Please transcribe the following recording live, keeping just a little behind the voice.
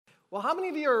Well, how many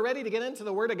of you are ready to get into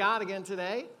the Word of God again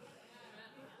today?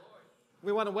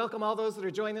 We want to welcome all those that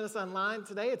are joining us online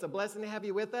today. It's a blessing to have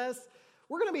you with us.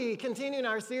 We're going to be continuing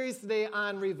our series today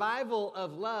on revival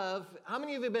of love. How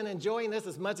many of you have been enjoying this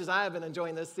as much as I have been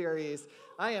enjoying this series?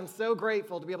 I am so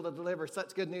grateful to be able to deliver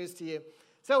such good news to you.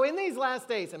 So in these last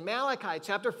days, in Malachi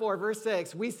chapter 4, verse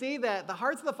 6, we see that the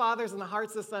hearts of the fathers and the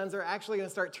hearts of the sons are actually going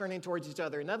to start turning towards each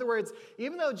other. In other words,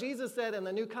 even though Jesus said in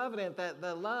the new covenant that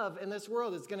the love in this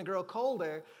world is going to grow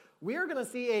colder, we're going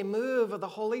to see a move of the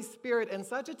Holy Spirit in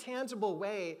such a tangible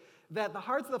way that the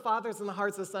hearts of the fathers and the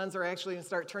hearts of the sons are actually going to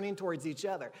start turning towards each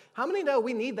other. How many know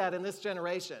we need that in this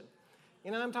generation? You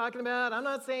know what I'm talking about? I'm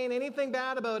not saying anything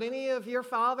bad about any of your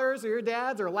fathers or your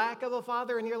dads or lack of a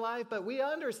father in your life, but we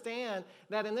understand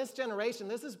that in this generation,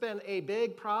 this has been a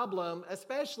big problem,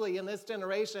 especially in this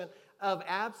generation of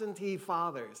absentee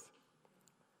fathers.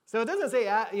 So it doesn't say,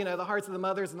 the hearts of the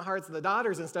mothers and the hearts of the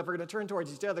daughters and stuff are going to turn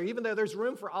towards each other, even though there's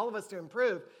room for all of us to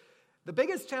improve. The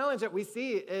biggest challenge that we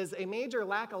see is a major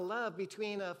lack of love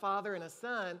between a father and a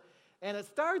son, and it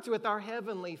starts with our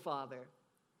Heavenly Father.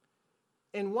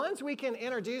 And once we can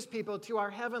introduce people to our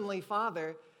Heavenly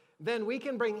Father, then we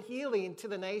can bring healing to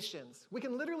the nations. We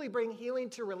can literally bring healing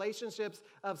to relationships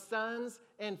of sons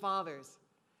and fathers.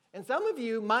 And some of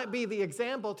you might be the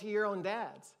example to your own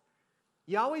dads.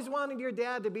 You always wanted your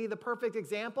dad to be the perfect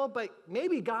example, but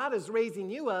maybe God is raising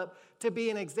you up to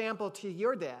be an example to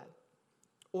your dad.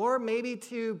 Or maybe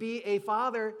to be a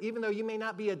father, even though you may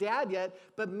not be a dad yet,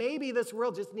 but maybe this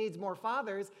world just needs more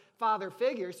fathers, father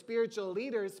figures, spiritual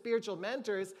leaders, spiritual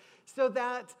mentors, so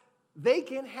that they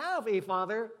can have a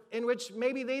father in which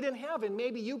maybe they didn't have, and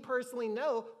maybe you personally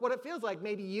know what it feels like.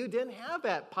 Maybe you didn't have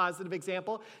that positive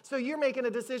example, so you're making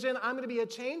a decision. I'm going to be a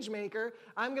change maker.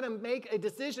 I'm going to make a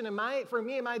decision for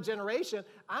me and my generation.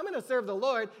 I'm going to serve the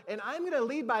Lord, and I'm going to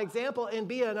lead by example and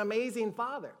be an amazing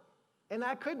father. And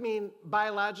that could mean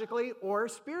biologically or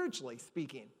spiritually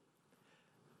speaking.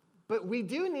 But we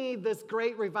do need this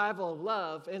great revival of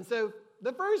love. And so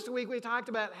the first week we talked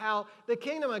about how the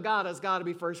kingdom of God has got to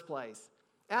be first place.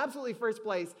 Absolutely first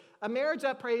place. A marriage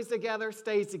that prays together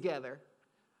stays together.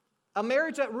 A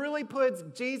marriage that really puts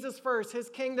Jesus first, his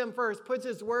kingdom first, puts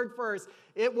his word first.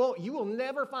 You will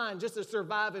never find just a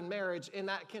surviving marriage in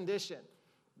that condition.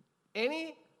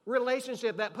 Any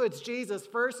relationship that puts Jesus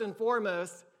first and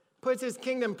foremost, puts his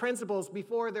kingdom principles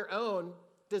before their own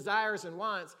desires and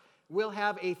wants, will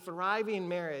have a thriving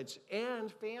marriage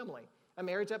and family. A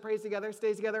marriage that prays together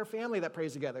stays together. A family that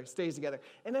prays together stays together.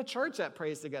 And a church that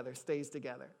prays together stays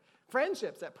together.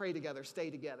 Friendships that pray together stay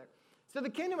together. So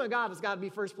the kingdom of God has got to be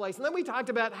first place. And then we talked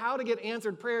about how to get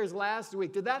answered prayers last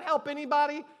week. Did that help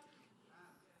anybody?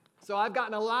 So I've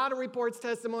gotten a lot of reports,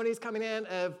 testimonies coming in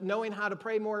of knowing how to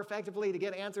pray more effectively to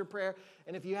get answered prayer.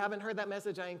 And if you haven't heard that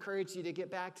message, I encourage you to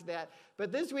get back to that.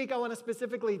 But this week I want to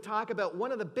specifically talk about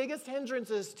one of the biggest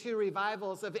hindrances to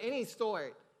revivals of any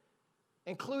sort,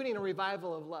 including a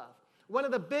revival of love. One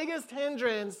of the biggest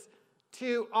hindrances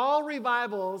to all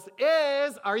revivals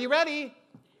is, are you ready? Amen.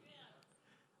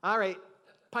 All right,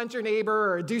 punch your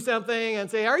neighbor or do something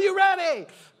and say, are you ready?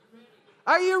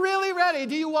 Are you really ready?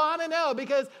 Do you want to know?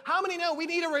 Because how many know we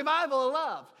need a revival of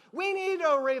love? We need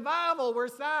a revival where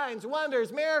signs,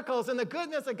 wonders, miracles, and the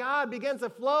goodness of God begins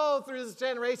to flow through this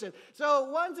generation. So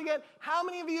once again, how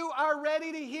many of you are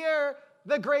ready to hear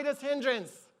the greatest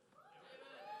hindrance?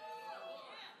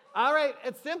 All right,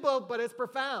 it's simple, but it's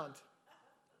profound.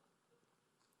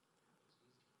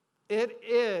 It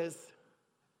is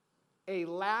a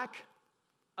lack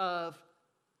of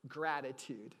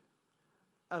gratitude.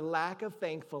 A lack of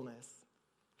thankfulness.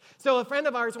 So a friend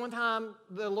of ours, one time,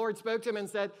 the Lord spoke to him and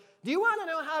said, do you want to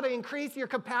know how to increase your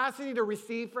capacity to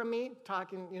receive from me?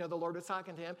 The Lord was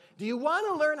talking to him. Do you want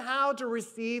to learn how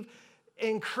to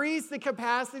increase the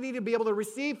capacity to be able to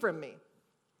receive from me?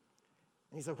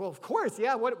 And he said, well, of course,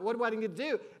 yeah, what do I need to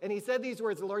do? And he said these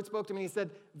words, the Lord spoke to me, and he said,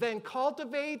 then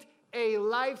cultivate a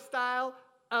lifestyle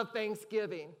of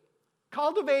thanksgiving.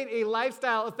 Cultivate a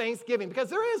lifestyle of thanksgiving, because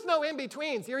there is no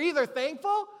in-betweens. You're either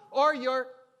thankful or you're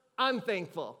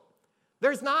unthankful.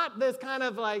 There's not this kind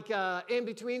of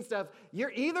in-between stuff.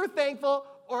 You're either thankful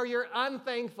or you're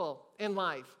unthankful in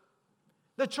life.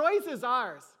 The choice is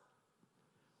ours.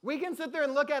 We can sit there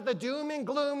and look at the doom and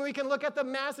gloom. We can look at the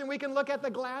mess, and we can look at the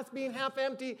glass being half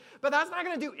empty. But that's not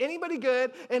going to do anybody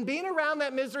good. And being around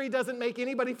that misery doesn't make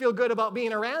anybody feel good about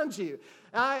being around you.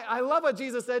 I love what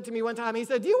Jesus said to me one time. He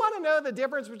said, do you want to know the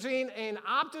difference between an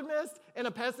optimist and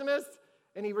a pessimist?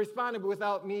 And he responded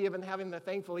without me even having to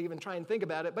thankfully even try and think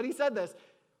about it. But he said this,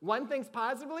 one thinks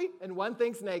positively and one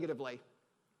thinks negatively.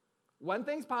 One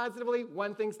thinks positively,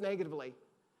 one thinks negatively.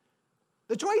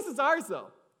 The choice is ours, though.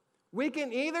 We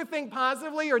can either think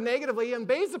positively or negatively, and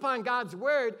based upon God's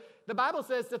word, the Bible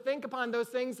says to think upon those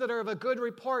things that are of a good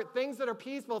report, things that are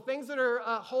peaceful, things that are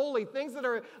holy, things that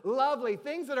are lovely,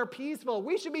 things that are peaceful.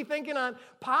 We should be thinking on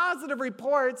positive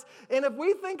reports, and if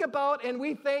we think about and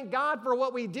we thank God for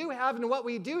what we do have and what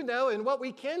we do know and what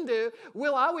we can do,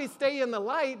 we'll always stay in the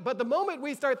light. But the moment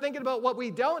we start thinking about what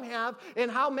we don't have and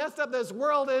how messed up this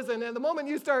world is, and the moment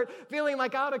you start feeling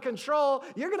like out of control,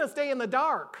 you're going to stay in the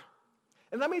dark.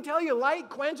 And let me tell you, light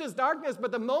quenches darkness,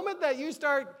 but the moment that you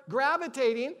start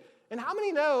gravitating, and how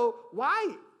many know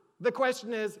why? The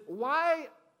question is, why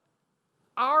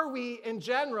are we in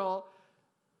general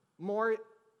more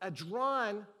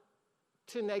drawn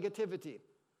to negativity?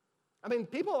 I mean,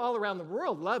 people all around the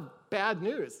world love bad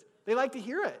news. They like to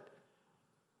hear it.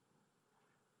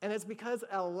 And it's because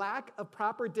a lack of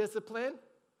proper discipline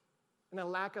and a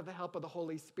lack of the help of the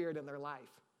Holy Spirit in their life.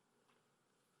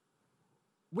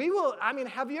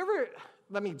 Have you ever,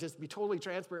 let me just be totally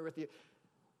transparent with you.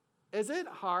 Is it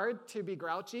hard to be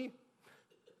grouchy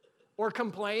or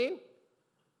complain?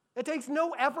 It takes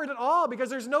no effort at all because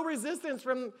there's no resistance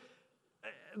in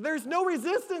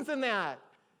that.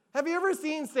 Have you ever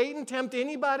seen Satan tempt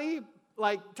anybody?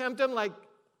 Tempt them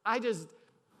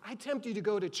I tempt you to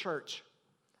go to church.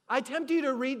 I tempt you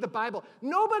to read the Bible.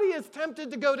 Nobody is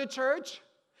tempted to go to church.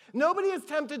 Nobody is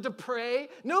tempted to pray.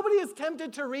 Nobody is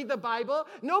tempted to read the Bible.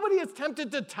 Nobody is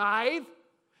tempted to tithe.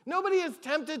 Nobody is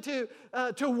tempted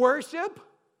to worship.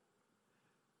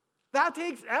 That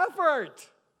takes effort.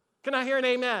 Can I hear an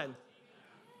amen?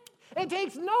 It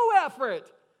takes no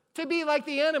effort to be like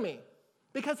the enemy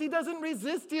because he doesn't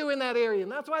resist you in that area.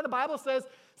 And that's why the Bible says,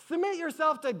 submit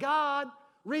yourself to God,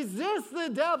 resist the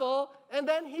devil, and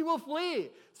then he will flee.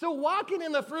 So walking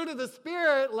in the fruit of the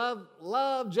Spirit,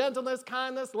 love, gentleness,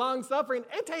 kindness, long-suffering,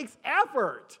 it takes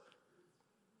effort.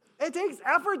 It takes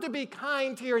effort to be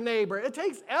kind to your neighbor. It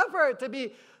takes effort to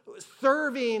be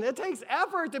serving. It takes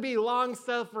effort to be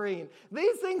long-suffering.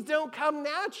 These things don't come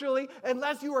naturally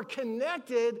unless you are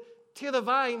connected to the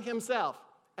vine himself.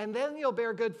 And then you'll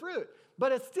bear good fruit.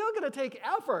 But it's still going to take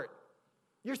effort.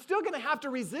 You're still going to have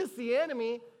to resist the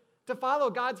enemy to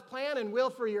follow God's plan and will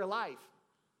for your life.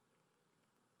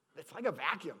 It's like a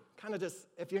vacuum. Kind of just,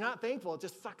 if you're not thankful, it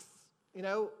just sucks,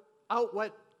 out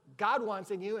what God wants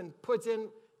in you and puts in,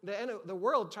 the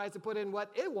world tries to put in what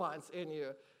it wants in you.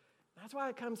 That's why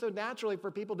it comes so naturally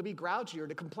for people to be grouchy or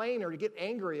to complain or to get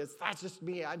angry. That's just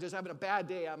me. I'm just having a bad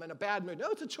day. I'm in a bad mood. No,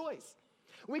 it's a choice.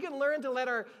 We can learn to let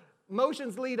our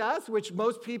emotions lead us, which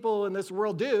most people in this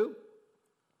world do.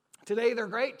 Today they're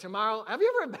great. Tomorrow, have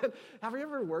you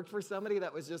ever worked for somebody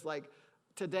that was just like,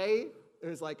 today it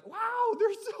was like, wow,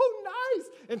 they're so nice.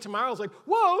 And tomorrow's like,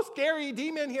 whoa, scary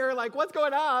demon here. Like, what's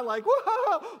going on? Like,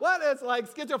 whoa, what? It's like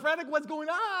schizophrenic. What's going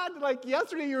on? Like,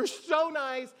 yesterday you were so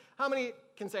nice. How many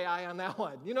can say aye on that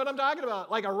one? You know what I'm talking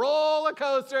about? Like a roller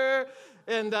coaster.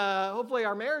 And hopefully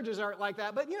our marriages aren't like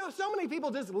that. But, so many people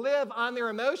just live on their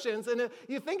emotions. And if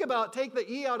you think about, take the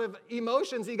E out of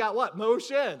emotions, you got what?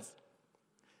 Motions.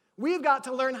 We've got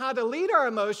to learn how to lead our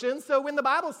emotions. So when the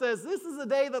Bible says, this is the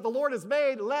day that the Lord has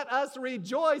made, let us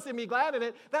rejoice and be glad in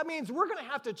it, that means we're going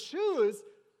to have to choose,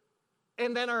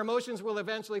 and then our emotions will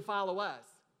eventually follow us.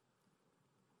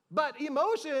 But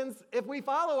emotions, if we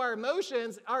follow our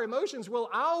emotions will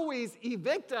always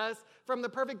evict us from the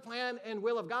perfect plan and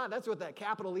will of God. That's what that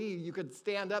capital E you could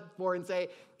stand up for and say,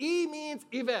 E means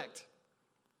evict.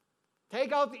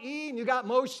 Take out the E and you got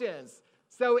motions.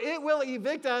 So it will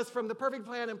evict us from the perfect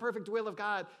plan and perfect will of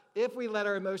God if we let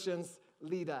our emotions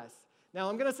lead us. Now,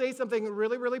 I'm going to say something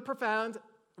really, really profound.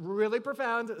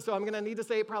 So I'm going to need to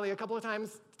say it probably a couple of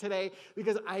times today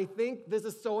because I think this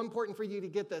is so important for you to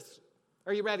get this.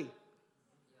 Are you ready?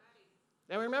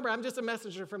 Now, remember, I'm just a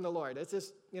messenger from the Lord. It's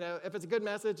just, if it's a good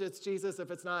message, it's Jesus. If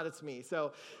it's not, it's me.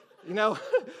 So,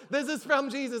 this is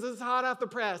from Jesus. This is hot off the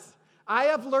press. I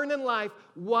have learned in life,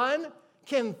 one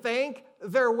can thank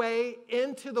their way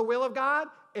into the will of God,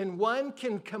 and one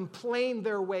can complain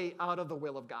their way out of the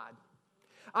will of God.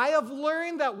 I have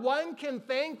learned that one can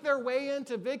thank their way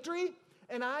into victory,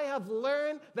 and I have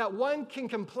learned that one can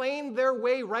complain their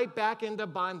way right back into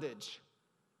bondage.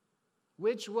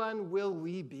 Which one will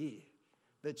we be?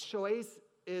 The choice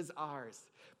is ours.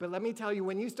 But let me tell you,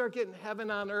 when you start getting heaven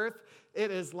on earth,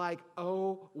 it is like,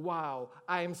 oh, wow,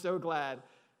 I am so glad.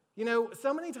 You know,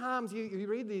 so many times you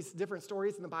read these different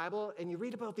stories in the Bible, and you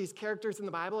read about these characters in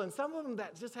the Bible, and some of them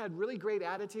that just had really great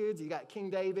attitudes. You got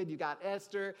King David, you got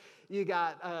Esther, you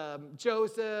got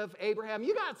Joseph, Abraham.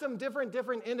 You got some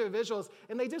different individuals,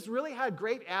 and they just really had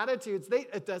great attitudes.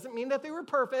 It doesn't mean that they were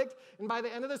perfect, and by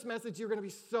the end of this message, you're going to be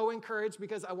so encouraged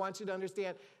because I want you to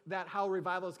understand that how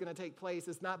revival is going to take place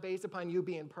is not based upon you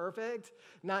being perfect.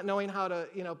 Not knowing how to,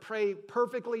 pray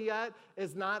perfectly yet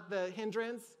is not the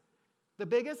hindrance. The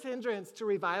biggest hindrance to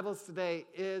revivals today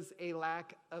is a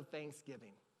lack of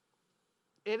thanksgiving.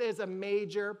 It is a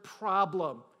major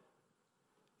problem.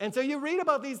 And so you read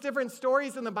about these different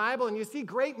stories in the Bible, and you see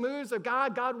great moves of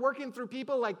God working through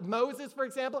people like Moses, for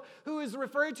example, who is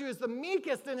referred to as the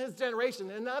meekest in his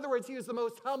generation. In other words, he was the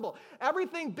most humble.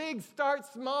 Everything big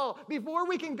starts small. Before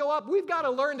we can go up, we've got to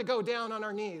learn to go down on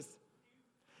our knees.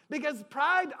 Because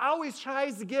pride always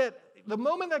tries to get, the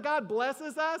moment that God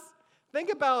blesses us,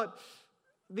 think about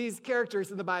these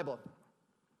characters in the Bible.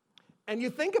 And you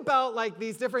think about like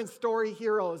these different story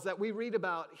heroes that we read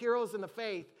about, heroes in the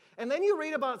faith. And then you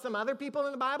read about some other people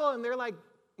in the Bible, and they're like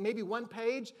maybe one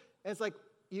page, and it's like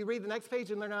you read the next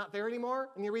page and they're not there anymore,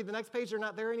 and you read the next page, they're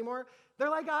not there anymore. They're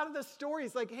like out of the story.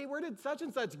 It's like, hey, where did such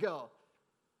and such go?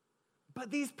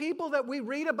 But these people that we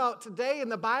read about today in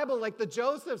the Bible, like the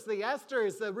Josephs, the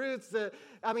Esthers, the Ruths,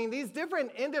 these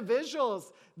different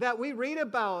individuals that we read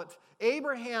about,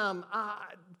 Abraham,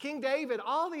 King David,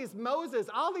 all these Moses,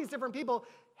 all these different people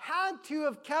had to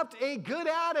have kept a good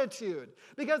attitude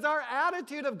because our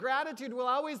attitude of gratitude will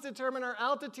always determine our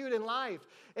altitude in life.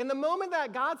 And the moment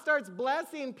that God starts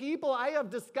blessing people, I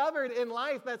have discovered in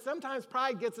life that sometimes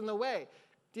pride gets in the way.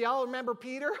 Do y'all remember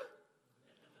Peter?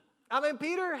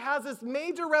 Peter has this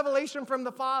major revelation from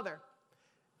the Father.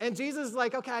 And Jesus is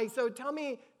like, okay, so tell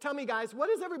me guys,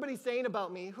 what is everybody saying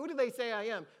about me? Who do they say I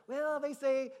am? Well, they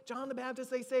say John the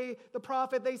Baptist, they say the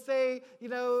prophet, they say,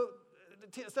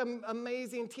 some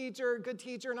amazing teacher, good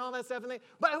teacher, and all that stuff.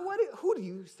 But who do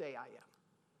you say I am?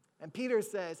 And Peter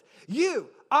says, you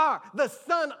are the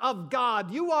Son of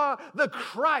God. You are the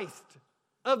Christ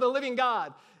of the living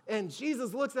God. And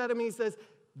Jesus looks at him and he says,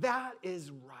 that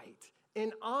is right.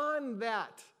 And on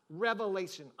that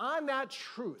revelation, on that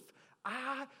truth,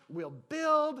 I will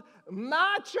build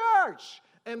my church.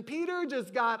 And Peter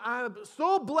just got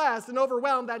so blessed and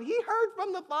overwhelmed that he heard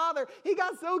from the Father. He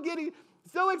got so giddy,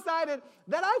 so excited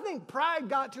that I think pride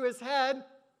got to his head,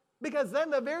 because then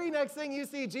the very next thing you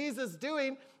see Jesus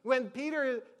doing when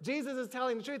Jesus is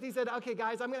telling the truth, he said, okay,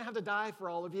 guys, I'm going to have to die for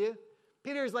all of you.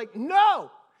 Peter's like, no,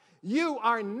 you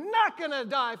are not going to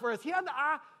die for us. He had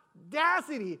the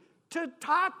audacity to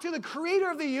talk to the creator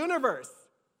of the universe,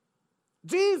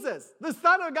 Jesus, the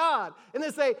Son of God, and they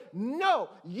say, no,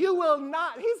 you will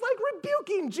not. He's like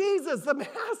rebuking Jesus, the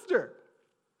master.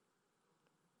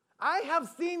 I have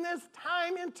seen this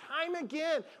time and time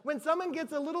again. When someone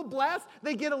gets a little blessed,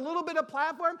 they get a little bit of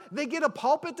platform, they get a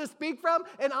pulpit to speak from,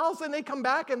 and all of a sudden they come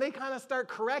back and they kind of start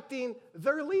correcting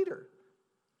their leader.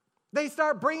 They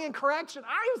start bringing correction.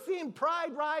 I've seen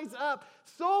pride rise up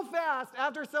so fast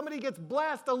after somebody gets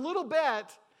blessed a little bit,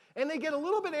 and they get a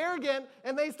little bit arrogant,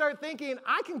 and they start thinking,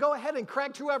 I can go ahead and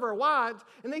correct whoever I want,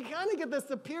 and they kind of get this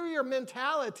superior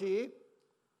mentality,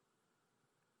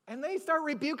 and they start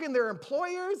rebuking their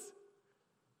employers.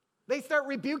 They start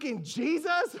rebuking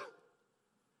Jesus.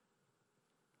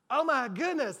 Oh my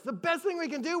goodness, the best thing we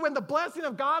can do when the blessing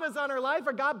of God is on our life,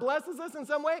 or God blesses us in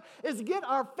some way, is get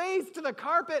our face to the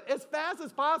carpet as fast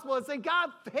as possible and say,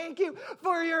 God, thank you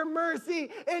for your mercy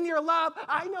and your love.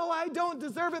 I know I don't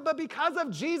deserve it, but because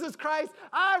of Jesus Christ,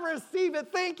 I receive it.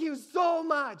 Thank you so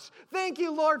much. Thank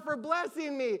you, Lord, for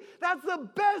blessing me. That's the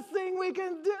best thing we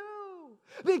can do.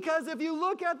 Because if you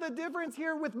look at the difference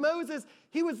here with Moses,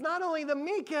 he was not only the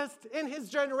meekest in his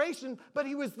generation, but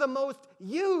he was the most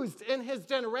used in his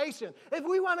generation. If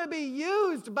we want to be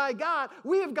used by God,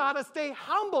 we have got to stay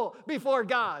humble before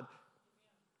God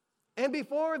and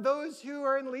before those who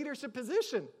are in leadership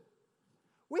position.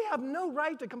 We have no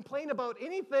right to complain about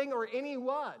anything or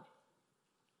anyone.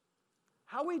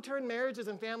 How we turn marriages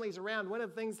and families around, one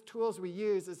of the tools we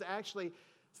use is actually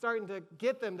starting to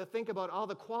get them to think about all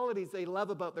the qualities they love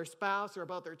about their spouse or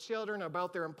about their children or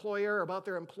about their employer or about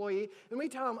their employee. And we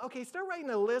tell them, okay, start writing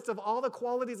a list of all the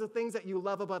qualities of things that you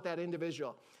love about that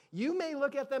individual. You may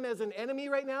look at them as an enemy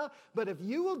right now, but if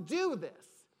you will do this,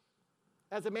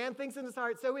 as a man thinks in his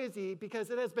heart, so is he, because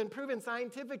it has been proven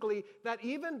scientifically that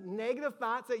even negative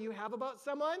thoughts that you have about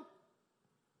someone,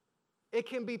 it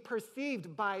can be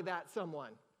perceived by that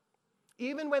someone,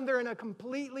 even when they're in a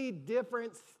completely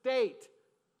different state.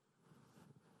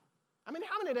 How many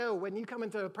know when you come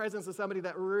into the presence of somebody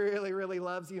that really, really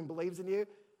loves you and believes in you,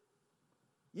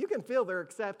 you can feel their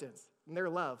acceptance and their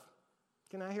love.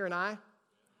 Can I hear an aye?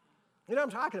 You know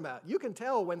what I'm talking about. You can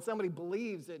tell when somebody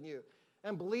believes in you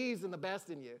and believes in the best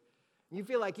in you. And you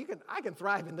feel like I can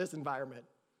thrive in this environment.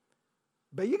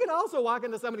 But you can also walk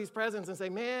into somebody's presence and say,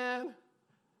 man,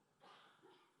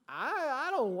 I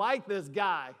don't like this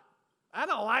guy. I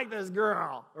don't like this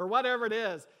girl, or whatever it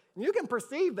is. And you can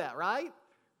perceive that, right?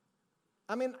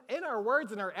 I mean, in our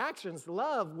words and our actions,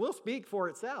 love will speak for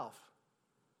itself.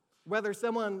 Whether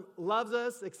someone loves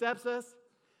us, accepts us.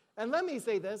 And let me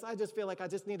say this, I just feel like I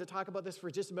just need to talk about this for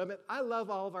just a moment. I love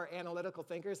all of our analytical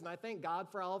thinkers, and I thank God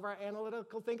for all of our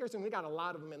analytical thinkers, and we got a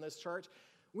lot of them in this church.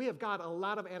 We have got a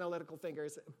lot of analytical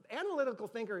thinkers. Analytical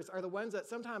thinkers are the ones that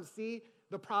sometimes see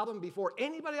the problem before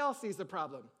anybody else sees the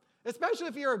problem, especially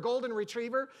if you're a golden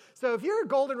retriever. So if you're a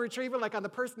golden retriever, like on the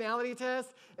personality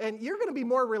test, and you're going to be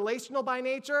more relational by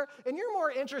nature, and you're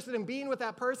more interested in being with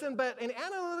that person, but an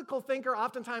analytical thinker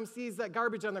oftentimes sees that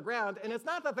garbage on the ground, and it's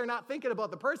not that they're not thinking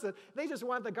about the person, they just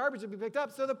want the garbage to be picked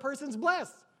up so the person's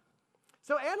blessed.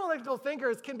 So analytical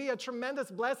thinkers can be a tremendous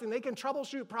blessing. They can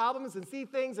troubleshoot problems and see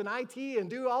things in IT and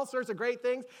do all sorts of great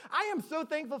things. I am so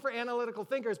thankful for analytical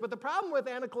thinkers, but the problem with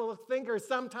analytical thinkers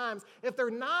sometimes, if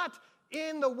they're not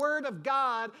in the Word of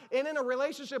God and in a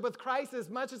relationship with Christ as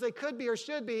much as they could be or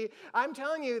should be, I'm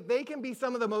telling you, they can be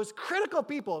some of the most critical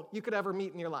people you could ever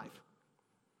meet in your life.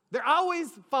 They're always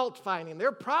fault-finding.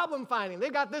 They're problem-finding. They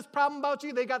got this problem about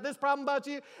you. They got this problem about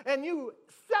you. And you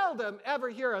seldom ever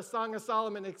hear a Song of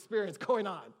Solomon experience going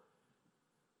on.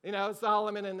 You know,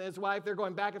 Solomon and his wife, they're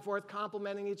going back and forth,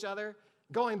 complimenting each other,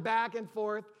 going back and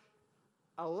forth.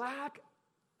 A lack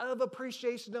of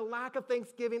appreciation, a lack of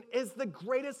thanksgiving is the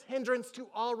greatest hindrance to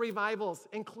all revivals,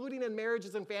 including in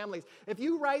marriages and families. If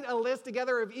you write a list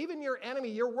together of even your enemy,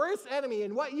 your worst enemy,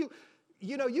 and what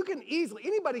you know, you can easily,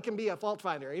 anybody can be a fault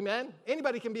finder, amen?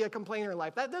 Anybody can be a complainer in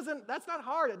life. That's not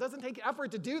hard. It doesn't take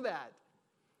effort to do that.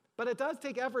 But it does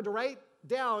take effort to write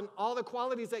down all the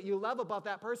qualities that you love about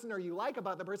that person or you like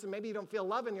about the person. Maybe you don't feel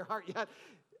love in your heart yet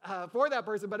for that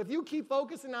person, but if you keep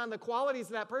focusing on the qualities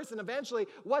of that person, eventually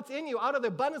what's in you out of the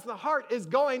abundance of the heart is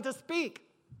going to speak.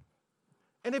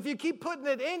 And if you keep putting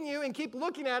it in you and keep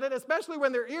looking at it, especially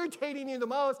when they're irritating you the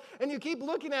most, and you keep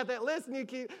looking at that list and you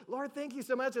keep, Lord, thank you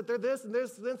so much that they're this and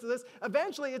this and this and this,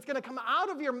 eventually it's going to come out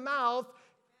of your mouth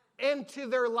into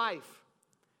their life.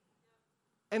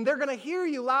 And they're going to hear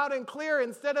you loud and clear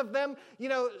instead of them, you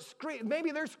know,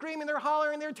 maybe they're screaming, they're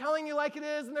hollering, they're telling you like it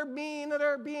is, and they're mean, and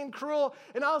they're being cruel.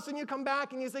 And all of a sudden you come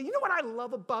back and you say, you know what I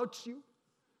love about you?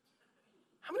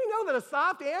 How many know that a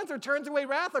soft answer turns away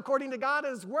wrath according to God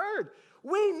and His Word?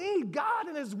 We need God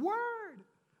and His Word.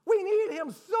 We need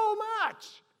Him so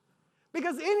much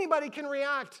because anybody can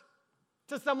react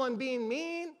to someone being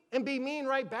mean and be mean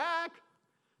right back.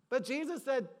 But Jesus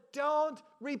said, don't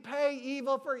repay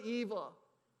evil for evil.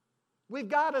 We've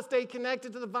got to stay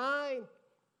connected to the vine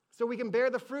so we can bear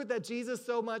the fruit that Jesus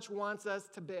so much wants us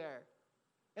to bear.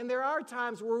 And there are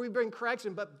times where we bring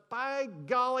correction, but by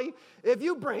golly, if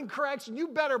you bring correction, you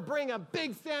better bring a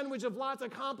big sandwich of lots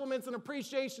of compliments and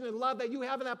appreciation and love that you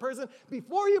have in that person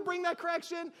before you bring that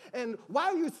correction. And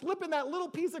while you slip in that little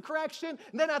piece of correction,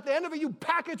 and then at the end of it, you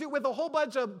package it with a whole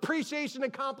bunch of appreciation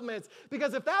and compliments.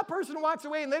 Because if that person walks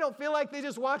away and they don't feel like they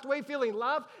just walked away feeling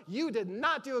love, you did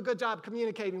not do a good job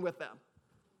communicating with them.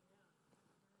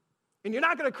 And you're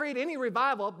not going to create any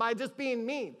revival by just being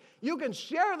mean. You can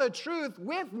share the truth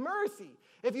with mercy.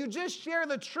 If you just share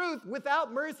the truth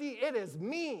without mercy, it is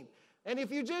mean. And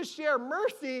if you just share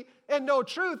mercy and no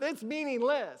truth, it's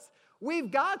meaningless. We've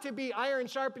got to be iron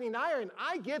sharpening iron.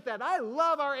 I get that. I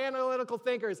love our analytical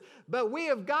thinkers, but we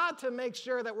have got to make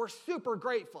sure that we're super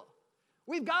grateful.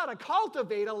 We've got to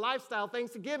cultivate a lifestyle of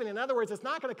thanksgiving. In other words, it's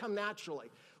not going to come naturally.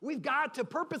 We've got to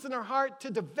purpose in our heart to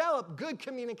develop good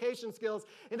communication skills.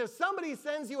 And if somebody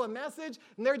sends you a message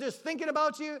and they're just thinking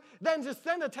about you, then just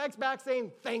send a text back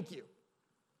saying, thank you.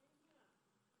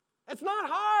 It's not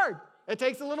hard. It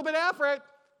takes a little bit of effort.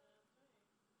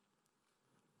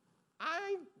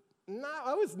 I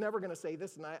was never going to say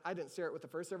this, and I didn't share it with the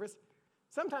first service.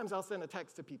 Sometimes I'll send a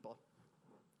text to people.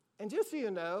 And just so you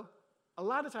know, a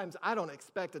lot of times I don't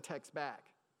expect a text back.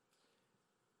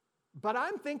 But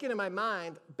I'm thinking in my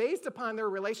mind, based upon their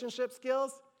relationship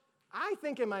skills, I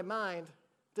think in my mind,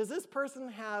 does this person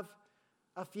have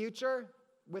a future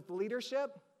with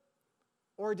leadership?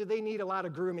 Or do they need a lot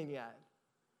of grooming yet?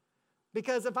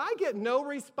 Because if I get no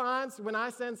response when I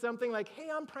send something like, hey,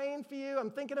 I'm praying for you, I'm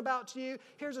thinking about you,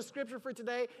 here's a scripture for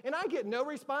today, and I get no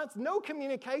response, no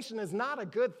communication is not a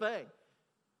good thing.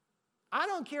 I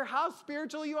don't care how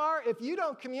spiritual you are, if you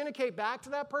don't communicate back to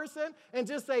that person and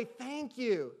just say, thank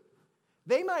you.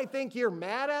 They might think you're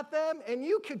mad at them, and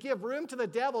you could give room to the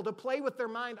devil to play with their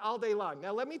mind all day long.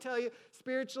 Now, let me tell you,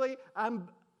 spiritually,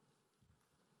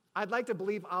 I'd like to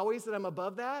believe always that I'm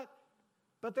above that,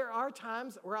 but there are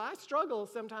times where I struggle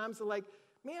sometimes to like,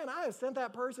 man, I have sent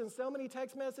that person so many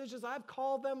text messages, I've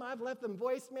called them, I've left them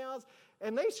voicemails,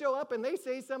 and they show up and they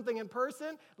say something in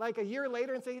person like a year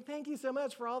later and say, thank you so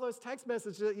much for all those text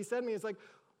messages that you sent me. It's like,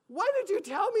 why did you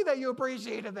tell me that you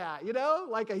appreciated that? You know,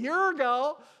 like a year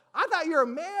ago, I thought you were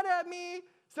mad at me.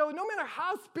 So no matter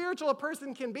how spiritual a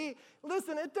person can be,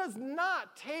 listen, it does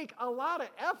not take a lot of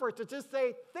effort to just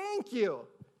say thank you.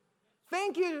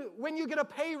 Thank you when you get a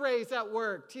pay raise at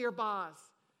work to your boss.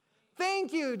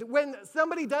 Thank you when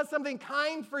somebody does something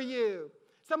kind for you.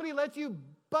 Somebody lets you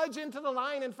budge into the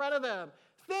line in front of them.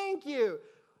 Thank you.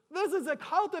 This is a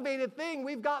cultivated thing.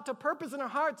 We've got to purpose in our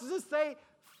hearts to just say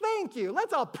thank you.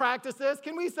 Let's all practice this.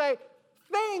 Can we say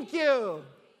thank you?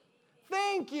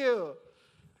 Thank you.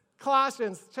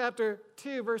 Colossians chapter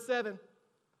 2, verse 7. Is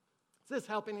this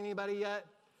helping anybody yet?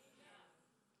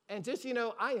 And just,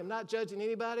 I am not judging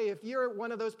anybody. If you're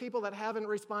one of those people that haven't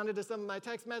responded to some of my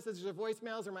text messages or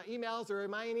voicemails or my emails or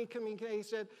my any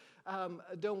communication,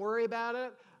 don't worry about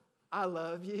it. I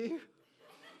love you.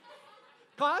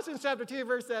 Colossians chapter 2,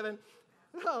 verse 7.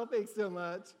 Oh, thanks so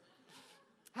much.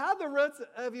 Have the roots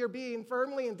of your being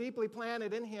firmly and deeply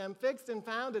planted in him, fixed and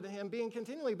founded in him, being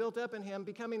continually built up in him,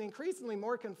 becoming increasingly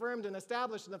more confirmed and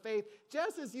established in the faith,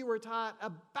 just as you were taught,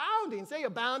 abounding, say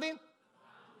abounding,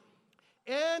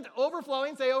 and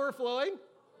overflowing, say overflowing,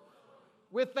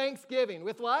 with thanksgiving.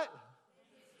 With what?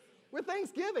 With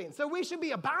thanksgiving. So we should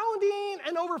be abounding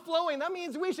and overflowing. That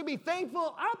means we should be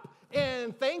thankful up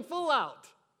and thankful out.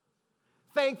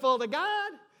 Thankful to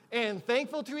God and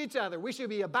thankful to each other. We should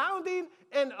be abounding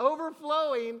and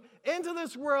overflowing into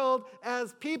this world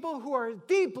as people who are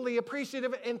deeply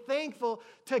appreciative and thankful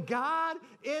to God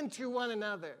and to one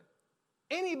another.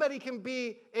 Anybody can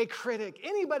be a critic.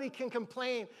 Anybody can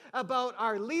complain about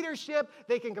our leadership.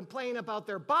 They can complain about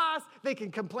their boss. They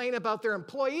can complain about their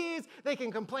employees. They can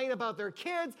complain about their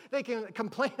kids. They can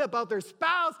complain about their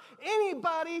spouse.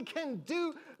 Anybody can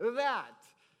do that.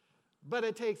 But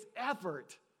it takes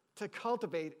effort to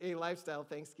cultivate a lifestyle of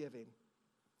thanksgiving.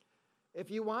 If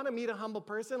you want to meet a humble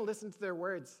person, listen to their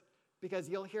words, because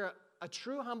you'll hear a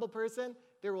true humble person,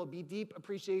 there will be deep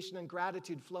appreciation and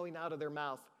gratitude flowing out of their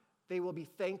mouth. They will be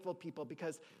thankful people,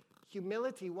 because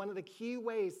humility, one of the key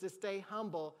ways to stay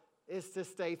humble is to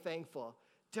stay thankful.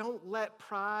 Don't let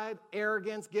pride,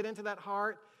 arrogance get into that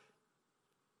heart.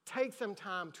 Take some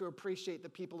time to appreciate the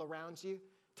people around you.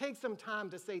 Take some time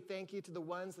to say thank you to the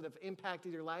ones that have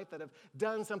impacted your life, that have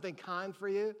done something kind for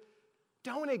you.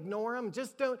 Don't ignore them.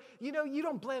 Just don't, you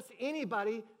don't bless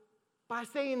anybody by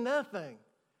saying nothing.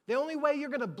 The only way you're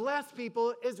going to bless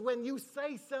people is when you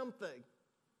say something.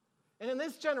 And in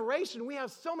this generation, we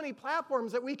have so many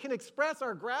platforms that we can express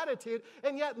our gratitude,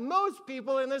 and yet most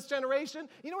people in this generation,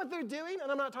 you know what they're doing?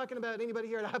 And I'm not talking about anybody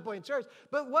here at High Point Church,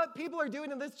 but what people are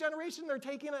doing in this generation, they're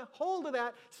taking a hold of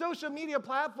that social media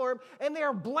platform, and they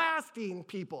are blasting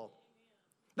people.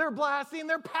 They're blasting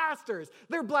their pastors.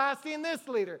 They're blasting this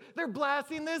leader. They're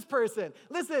blasting this person.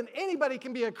 Listen, anybody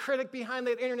can be a critic behind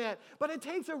that internet, but it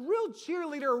takes a real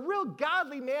cheerleader, a real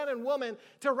godly man and woman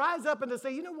to rise up and to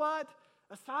say, you know what?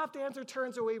 A soft answer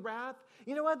turns away wrath.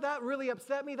 You know what? That really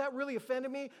upset me. That really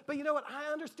offended me. But you know what? I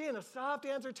understand a soft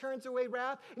answer turns away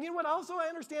wrath. And you know what? Also, I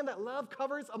understand that love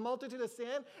covers a multitude of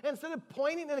sin. And instead of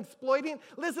pointing and exploiting,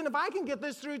 listen, if I can get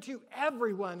this through to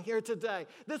everyone here today,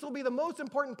 this will be the most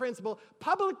important principle.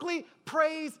 Publicly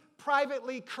praise,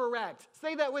 privately correct.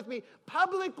 Say that with me.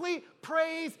 Publicly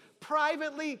praise,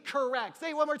 privately correct. Say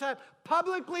it one more time.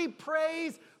 Publicly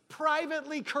praise,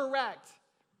 privately correct.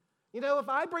 You know, if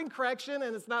I bring correction,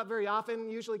 and it's not very often,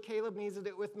 usually Caleb needs to do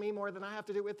it with me more than I have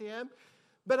to do it with him.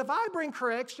 But if I bring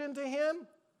correction to him,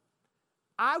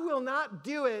 I will not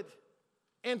do it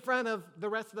in front of the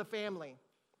rest of the family.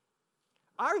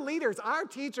 Our leaders, our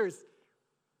teachers,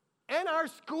 and our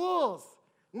schools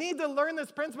need to learn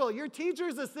this principle. Your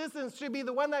teacher's assistants should be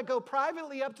the one that go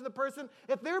privately up to the person.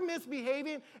 If they're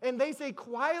misbehaving and they say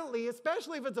quietly,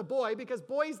 especially if it's a boy, because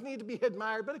boys need to be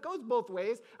admired, but it goes both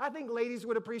ways. I think ladies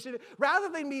would appreciate it. Rather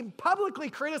than being publicly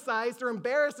criticized or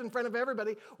embarrassed in front of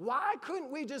everybody, why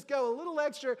couldn't we just go a little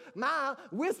extra mile,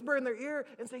 whisper in their ear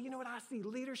and say, you know what, I see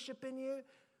leadership in you.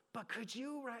 But could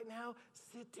you right now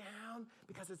sit down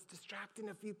because it's distracting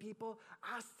a few people?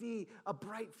 I see a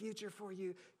bright future for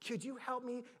you. Could you help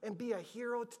me and be a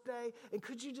hero today? And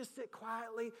could you just sit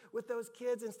quietly with those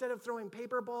kids instead of throwing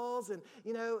paper balls and,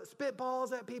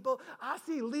 spitballs at people? I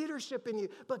see leadership in you.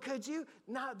 But could you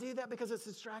not do that because it's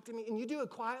distracting me? And you do it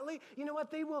quietly? You know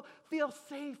what? They will feel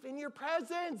safe in your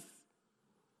presence.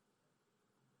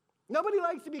 Nobody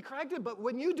likes to be corrected, but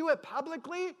when you do it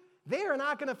publicly, they are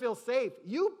not going to feel safe.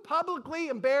 You publicly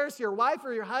embarrass your wife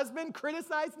or your husband,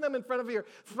 criticizing them in front of your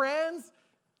friends,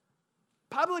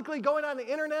 publicly going on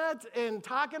the internet and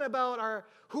talking about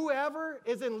whoever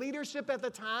is in leadership at the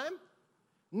time.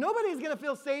 Nobody's going to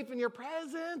feel safe in your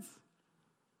presence.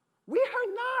 We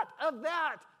are not of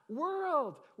that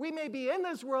world. We may be in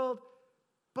this world,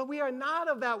 but we are not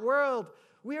of that world.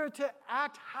 We are to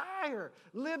act higher,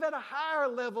 live at a higher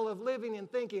level of living and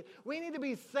thinking. We need to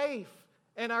be safe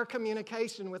in our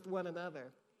communication with one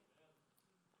another.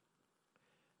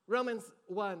 Romans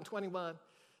 1:21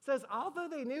 says, although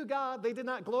they knew God, they did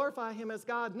not glorify him as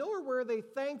God, nor were they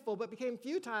thankful, but became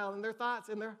futile in their thoughts,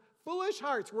 and their foolish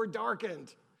hearts were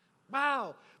darkened.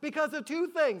 Wow. Because of two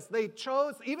things. They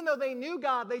chose, even though they knew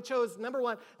God, they chose, number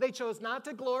one, they chose not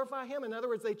to glorify him. In other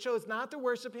words, they chose not to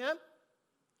worship him.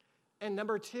 And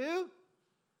number two,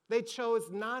 they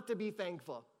chose not to be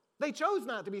thankful. They chose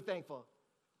not to be thankful.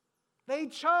 They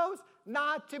chose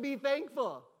not to be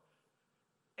thankful.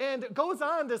 And it goes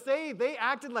on to say they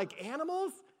acted like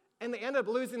animals, and they ended up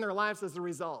losing their lives as a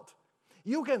result.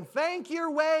 You can thank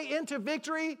your way into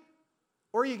victory,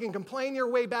 or you can complain your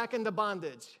way back into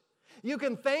bondage. You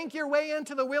can thank your way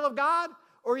into the will of God,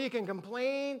 or you can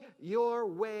complain your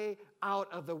way out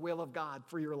of the will of God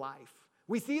for your life.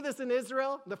 We see this in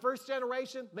Israel, the first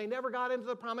generation. They never got into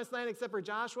the promised land except for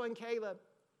Joshua and Caleb.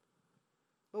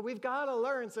 But we've got to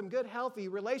learn some good, healthy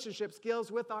relationship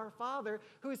skills with our Father,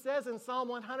 who says in Psalm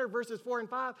 100, verses 4 and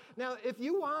 5, now, if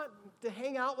you want to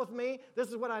hang out with me, this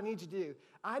is what I need you to do.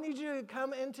 I need you to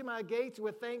come into my gates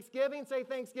with thanksgiving. Say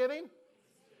thanksgiving.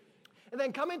 And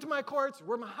then come into my courts,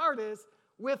 where my heart is,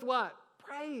 with what?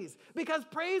 Praise. Because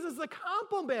praise is a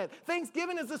compliment.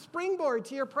 Thanksgiving is a springboard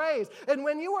to your praise. And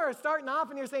when you are starting off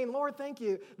and you're saying, Lord, thank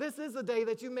you. This is the day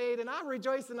that you made, and I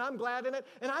rejoice and I'm glad in it.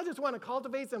 And I just want to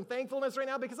cultivate some thankfulness right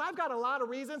now because I've got a lot of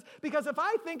reasons. Because if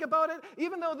I think about it,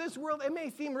 even though this world, it may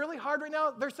seem really hard right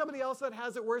now, there's somebody else that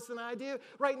has it worse than I do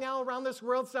right now around this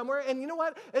world somewhere. And you know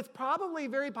what? It's probably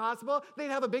very possible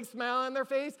they'd have a big smile on their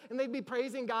face and they'd be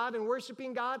praising God and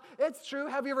worshiping God. It's true.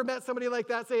 Have you ever met somebody like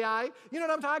that? Say aye. You know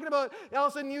what I'm talking about? All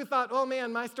of a sudden you thought, oh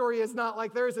man, my story is not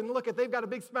like theirs. And look, they've got a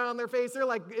big smile on their face. They're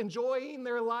like enjoying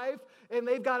their life and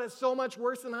they've got it so much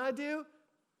worse than I do.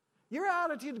 Your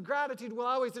attitude of gratitude will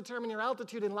always determine your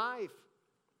altitude in life.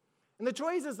 And the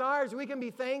choice is ours. We can be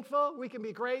thankful, we can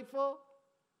be grateful,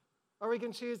 or we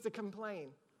can choose to complain.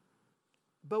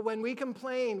 But when we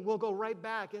complain, we'll go right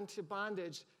back into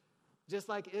bondage, just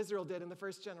like Israel did in the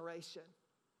first generation.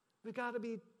 We've got to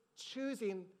be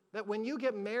choosing that when you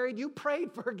get married, you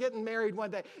prayed for getting married one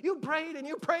day. You prayed and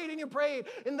you prayed and you prayed.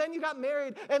 And then you got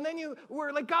married. And then you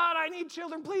were like, God, I need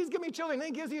children. Please give me children. And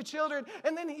then he gives you children.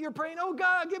 And then you're praying, oh,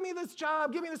 God, give me this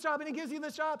job. Give me this job. And he gives you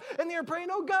this job. And then you're praying,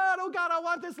 oh, God, I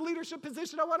want this leadership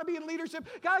position. I want to be in leadership.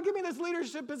 God, give me this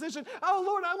leadership position. Oh,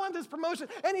 Lord, I want this promotion.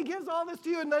 And he gives all this to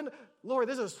you. And then, Lord,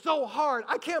 this is so hard.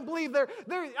 I can't believe they're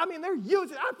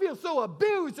using, I feel so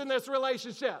abused in this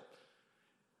relationship.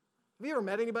 Have you ever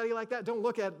met anybody like that? Don't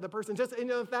look at the person. Just,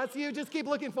 if that's you, just keep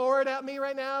looking forward at me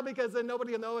right now because then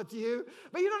nobody will know it's you.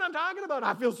 But you know what I'm talking about.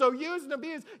 I feel so used and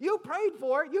abused. You prayed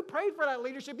for it. You prayed for that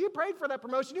leadership. You prayed for that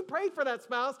promotion. You prayed for that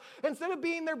spouse. Instead of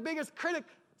being their biggest critic,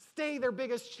 stay their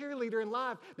biggest cheerleader in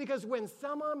life. Because when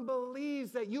someone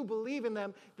believes that you believe in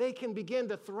them, they can begin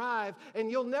to thrive. And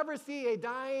you'll never see a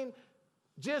dying,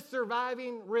 just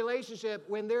surviving relationship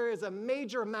when there is a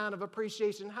major amount of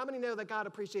appreciation. How many know that God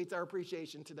appreciates our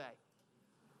appreciation today?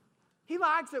 He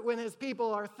likes it when his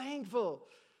people are thankful.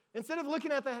 Instead of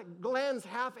looking at the lens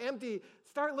half empty,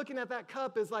 start looking at that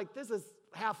cup as like, this is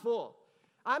half full.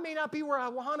 I may not be where I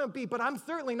want to be, but I'm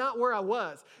certainly not where I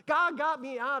was. God got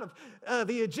me out of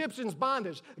the Egyptians'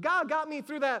 bondage. God got me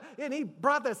through that, and he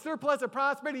brought that surplus of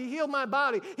prosperity. He healed my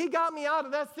body. He got me out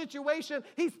of that situation.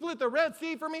 He split the Red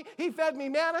Sea for me. He fed me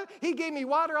manna. He gave me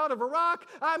water out of a rock.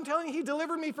 I'm telling you, he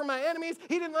delivered me from my enemies.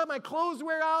 He didn't let my clothes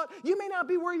wear out. You may not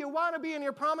be where you want to be in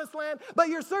your promised land, but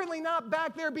you're certainly not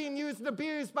back there being used and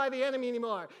abused by the enemy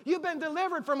anymore. You've been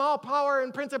delivered from all power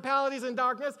and principalities and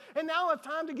darkness, and now it's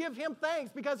time to give him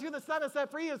thanks. Because who the Son has set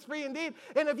free is free indeed.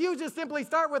 And if you just simply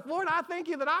start with, Lord, I thank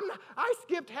you that I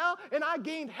skipped hell and I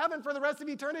gained heaven for the rest of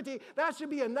eternity, that should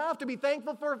be enough to be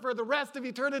thankful for the rest of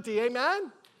eternity.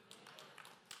 Amen?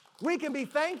 We can be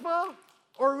thankful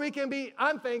or we can be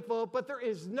unthankful, but there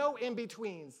is no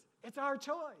in-betweens. It's our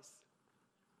choice.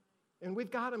 And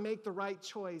we've got to make the right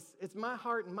choice. It's my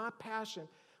heart and my passion.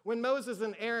 When Moses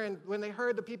and Aaron, when they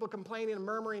heard the people complaining and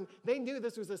murmuring, they knew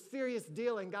this was a serious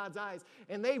deal in God's eyes.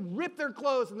 And they ripped their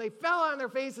clothes and they fell on their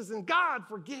faces and, God,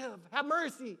 forgive, have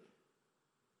mercy.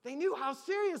 They knew how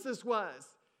serious this was.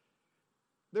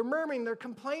 They're murmuring, they're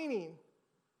complaining.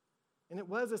 And it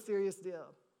was a serious deal.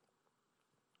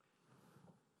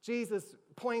 Jesus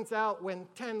points out when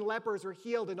 10 lepers were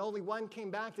healed and only one came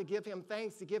back to give him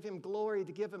thanks, to give him glory,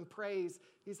 to give him praise.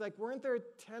 He's like, weren't there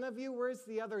 10 of you? Where's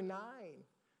the other 9?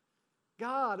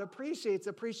 God appreciates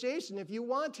appreciation. If you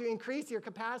want to increase your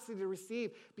capacity to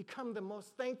receive, become the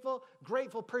most thankful,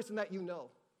 grateful person that you know.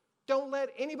 Don't let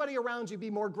anybody around you be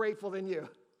more grateful than you.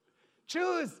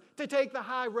 Choose to take the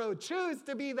high road. Choose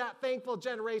to be that thankful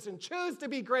generation. Choose to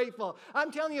be grateful.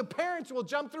 I'm telling you, parents will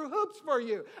jump through hoops for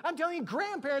you. I'm telling you,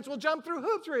 grandparents will jump through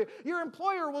hoops for you. Your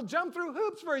employer will jump through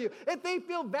hoops for you. If they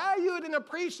feel valued and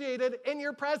appreciated in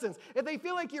your presence, if they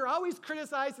feel like you're always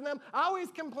criticizing them, always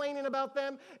complaining about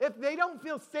them, if they don't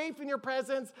feel safe in your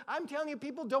presence, I'm telling you,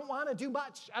 people don't want to do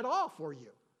much at all for you.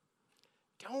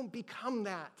 Don't become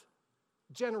that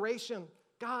generation.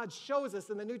 God shows us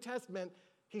in the New Testament,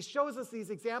 He shows us these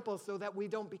examples so that we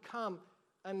don't become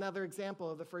another example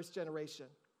of the first generation.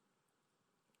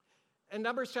 In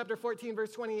Numbers chapter 14,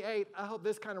 verse 28, I hope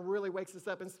this kind of really wakes us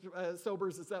up and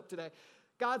sobers us up today.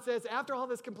 God says, after all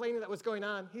this complaining that was going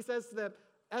on, He says to them,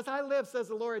 as I live, says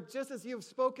the Lord, just as you've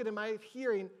spoken in my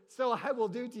hearing, so I will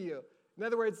do to you. In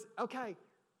other words, okay,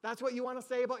 that's what you want to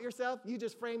say about yourself? You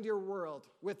just framed your world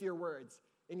with your words,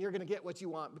 and you're going to get what you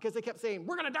want. Because they kept saying,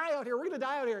 we're going to die out here, we're going to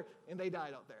die out here, and they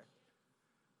died out there.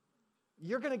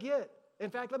 You're going to get.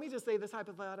 In fact, let me just say this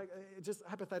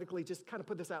hypothetically, just kind of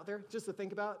put this out there, just to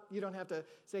think about. You don't have to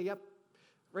say, yep,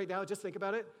 right now, just think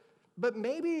about it. But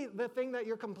maybe the thing that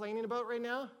you're complaining about right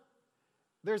now,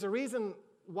 there's a reason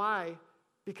why,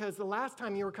 because the last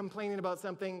time you were complaining about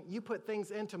something, you put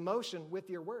things into motion with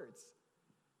your words.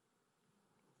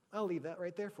 I'll leave that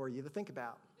right there for you to think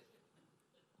about.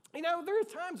 You know, there are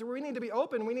times where we need to be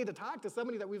open, we need to talk to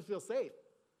somebody that we feel safe.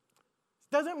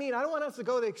 Doesn't mean, I don't want us to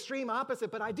go the extreme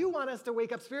opposite, but I do want us to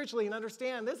wake up spiritually and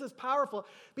understand this is powerful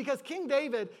because King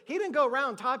David, he didn't go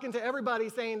around talking to everybody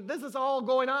saying, this is all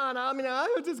going on. I mean,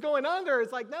 what's just going on there?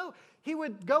 It's like, no, he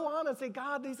would go on and say,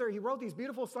 God, he wrote these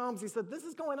beautiful Psalms. He said, this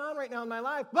is going on right now in my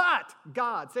life, but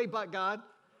God, say, but God.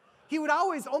 He would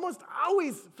almost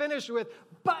always finish with,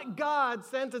 but God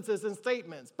sentences and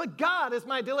statements. But God is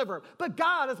my deliverer. But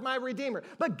God is my redeemer.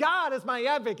 But God is my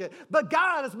advocate. But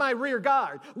God is my rear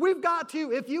guard. We've got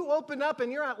to, if you open up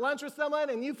and you're at lunch with someone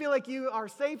and you feel like you are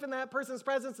safe in that person's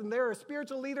presence and they're a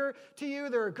spiritual leader to you,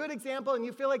 they're a good example, and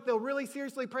you feel like they'll really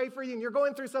seriously pray for you and you're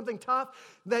going through something tough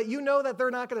that you know that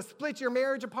they're not going to split your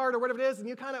marriage apart or whatever it is, and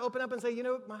you kind of open up and say, you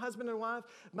know, my husband and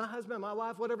my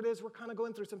wife, whatever it is, we're kind of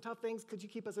going through some tough things. Could you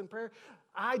keep us in prayer?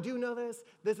 I do know this.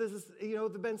 This is,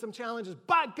 there've been some challenges.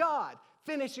 But God,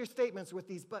 finish your statements with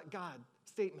these but God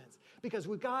statements. Because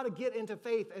we've got to get into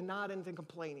faith and not into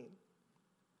complaining.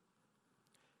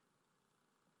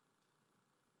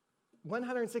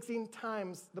 116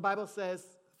 times the Bible says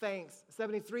thanks.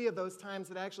 73 of those times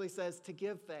it actually says to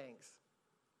give thanks.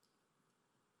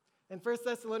 In 1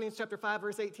 Thessalonians chapter 5,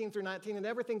 verse 18 through 19, in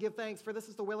everything give thanks, for this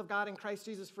is the will of God in Christ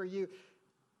Jesus for you.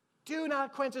 Do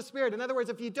not quench the spirit. In other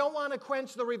words, if you don't want to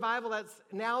quench the revival that's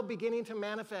now beginning to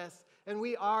manifest, and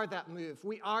we are that move,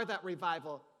 we are that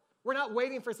revival. We're not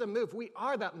waiting for some move. We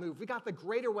are that move. We got the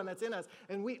greater one that's in us,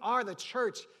 and we are the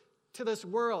church to this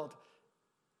world.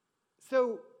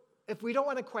 So if we don't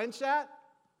want to quench that,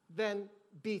 then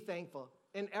be thankful.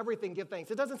 In everything, give thanks.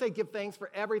 It doesn't say give thanks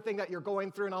for everything that you're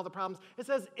going through and all the problems. It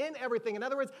says in everything. In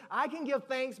other words, I can give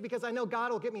thanks because I know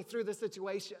God will get me through this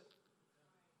situation.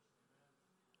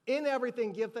 In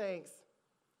everything, give thanks.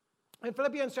 In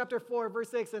Philippians chapter 4, verse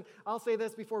 6, and I'll say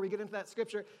this before we get into that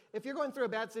scripture. If you're going through a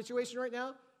bad situation right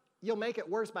now, you'll make it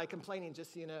worse by complaining,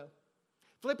 just so you know.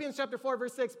 Philippians chapter 4,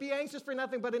 verse 6, be anxious for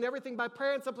nothing, but in everything by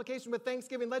prayer and supplication with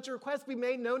thanksgiving, let your requests be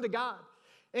made known to God.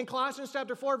 In Colossians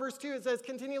chapter 4, verse 2, it says,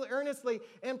 continually earnestly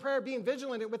in prayer, being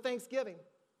vigilant with thanksgiving.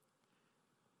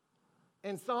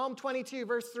 In Psalm 22,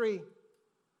 verse 3,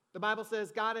 the Bible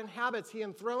says, God inhabits, he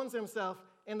enthrones himself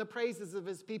in the praises of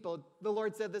his people. The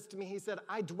Lord said this to me. He said,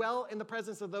 I dwell in the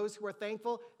presence of those who are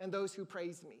thankful and those who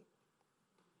praise me.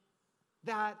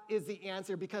 That is the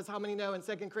answer, because how many know in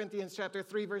 2 Corinthians chapter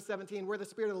 3, verse 17, where the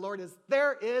Spirit of the Lord is,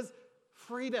 there is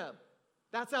freedom.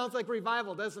 That sounds like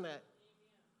revival, doesn't it?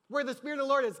 Where the Spirit of the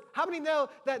Lord is. How many know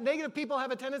that negative people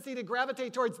have a tendency to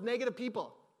gravitate towards negative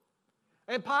people?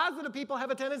 And positive people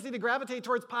have a tendency to gravitate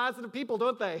towards positive people,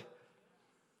 don't they?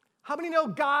 How many know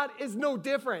God is no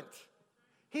different?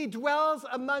 He dwells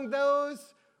among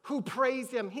those who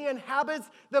praise him. He inhabits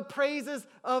the praises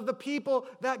of the people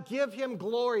that give him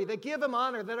glory, that give him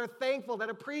honor, that are thankful, that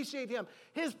appreciate him.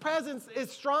 His presence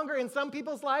is stronger in some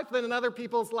people's life than in other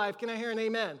people's life. Can I hear an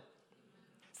amen?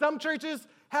 Some churches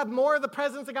have more of the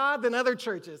presence of God than other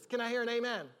churches. Can I hear an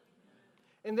amen?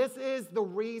 And this is the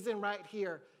reason right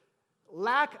here.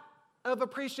 Lack of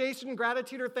appreciation,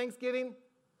 gratitude, or thanksgiving,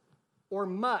 or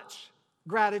much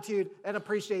gratitude and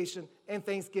appreciation and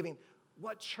thanksgiving.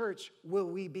 What church will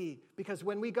we be? Because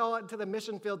when we go out into the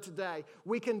mission field today,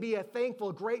 we can be a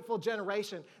thankful, grateful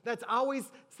generation that's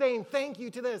always saying thank you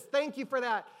to this, thank you for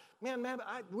that. Man,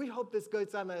 we hope this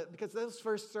goes on because those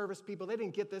first service people, they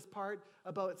didn't get this part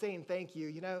about saying thank you,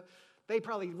 you know. They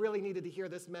probably really needed to hear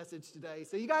this message today.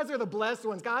 So you guys are the blessed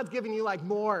ones. God's giving you like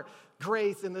more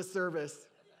grace in this service.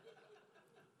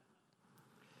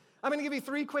 I'm going to give you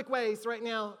 3 quick ways right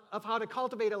now of how to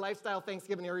cultivate a lifestyle of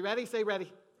Thanksgiving. Are you ready? Say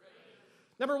ready.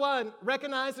 Number 1,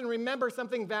 recognize and remember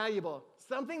something valuable,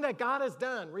 something that God has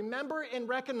done. Remember and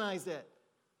recognize it.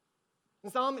 In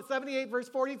Psalm 78, verse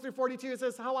 40 through 42, it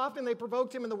says, how often they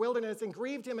provoked him in the wilderness and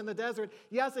grieved him in the desert.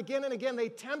 Yes, again and again they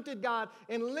tempted God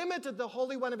and limited the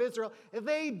Holy One of Israel.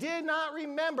 They did not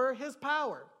remember his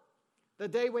power, the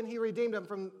day when he redeemed them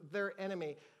from their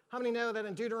enemy. How many know that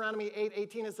in Deuteronomy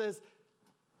 8:18 it says,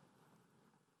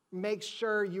 make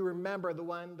sure you remember the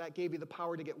one that gave you the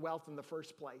power to get wealth in the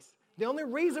first place. The only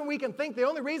reason we can think, the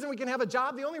only reason we can have a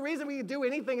job, the only reason we can do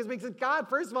anything is because God,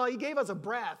 first of all, he gave us a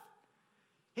breath.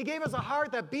 He gave us a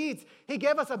heart that beats. He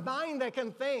gave us a mind that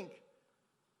can think.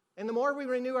 And the more we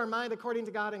renew our mind according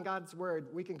to God and God's word,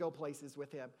 we can go places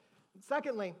with him.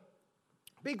 Secondly,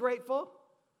 be grateful.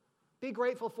 Be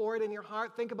grateful for it in your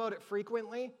heart. Think about it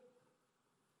frequently.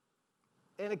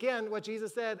 And again, what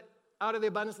Jesus said, out of the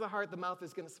abundance of the heart, the mouth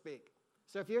is going to speak.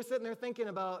 So if you're sitting there thinking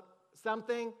about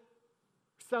something,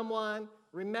 someone,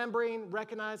 remembering,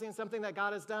 recognizing something that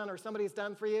God has done or somebody's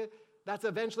done for you, that's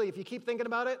eventually, if you keep thinking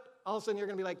about it, all of a sudden you're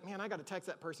going to be like, man, I got to text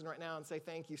that person right now and say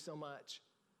thank you so much.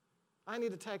 I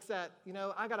need to text that,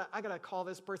 I gotta call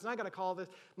this person. I got to call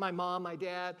my mom, my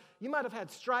dad. You might have had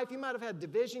strife. You might have had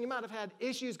division. You might have had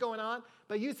issues going on.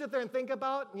 But you sit there and think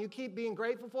about and you keep being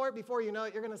grateful for it. Before you know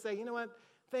it, you're going to say, you know what?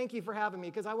 Thank you for having me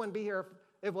because I wouldn't be here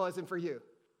if it wasn't for you.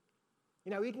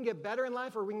 We can get better in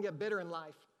life or we can get bitter in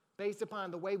life based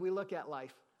upon the way we look at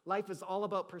life. Life is all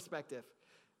about perspective.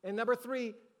 And number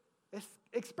 3,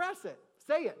 express it.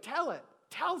 Say it. Tell it.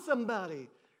 Tell somebody.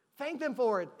 Thank them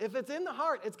for it. If it's in the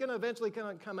heart, it's going to eventually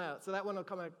come out. So that one will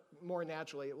come out more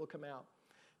naturally. It will come out.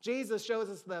 Jesus shows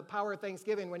us the power of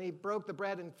thanksgiving. When he broke the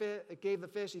bread and gave the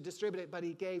fish, he distributed it, but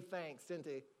he gave thanks, didn't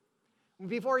he?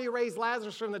 Before he raised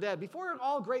Lazarus from the dead, before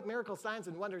all great miracle signs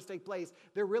and wonders take place,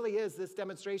 there really is this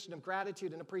demonstration of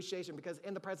gratitude and appreciation because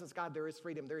in the presence of God, there is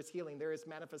freedom, there is healing, there is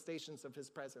manifestations of his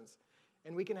presence.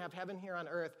 And we can have heaven here on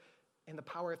earth in the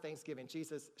power of thanksgiving.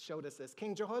 Jesus showed us this.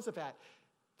 King Jehoshaphat,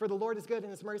 for the Lord is good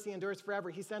and his mercy endures forever.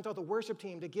 He sent out the worship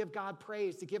team to give God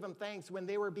praise, to give him thanks when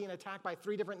they were being attacked by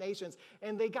 3 different nations.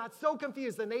 And they got so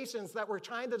confused. The nations that were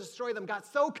trying to destroy them got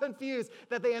so confused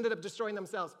that they ended up destroying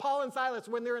themselves. Paul and Silas,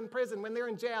 when they're in prison, when they're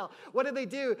in jail, what did they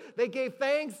do? They gave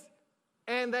thanks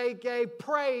and they gave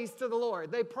praise to the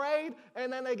Lord. They prayed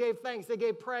and then they gave thanks. They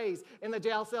gave praise in the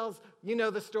jail cells. You know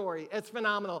the story. It's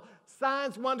phenomenal.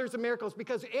 Signs, wonders, and miracles,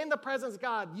 because in the presence of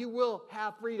God, you will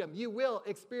have freedom. You will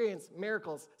experience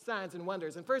miracles, signs, and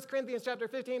wonders. In 1 Corinthians chapter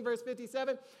 15, verse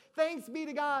 57, thanks be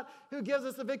to God who gives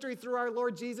us the victory through our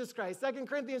Lord Jesus Christ. 2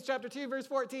 Corinthians chapter 2, verse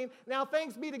 14, now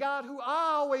thanks be to God who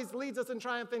always leads us in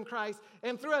triumph in Christ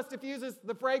and through us diffuses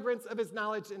the fragrance of his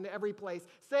knowledge into every place.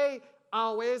 Say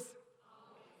always.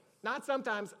 Not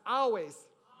sometimes, always.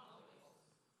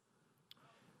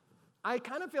 I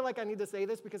kind of feel like I need to say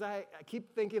this because I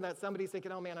keep thinking that somebody's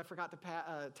thinking, oh man, I forgot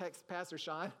to text Pastor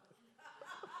Sean.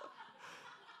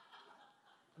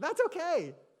 That's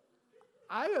okay.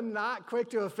 I am not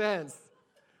quick to offense.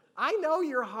 I know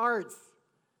your hearts.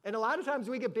 And a lot of times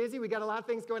we get busy, we got a lot of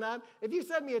things going on. If you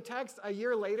send me a text a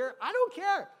year later, I don't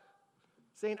care.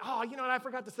 Saying, oh, you know what, I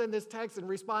forgot to send this text and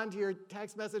respond to your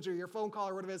text message or your phone call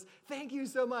or whatever it is. Thank you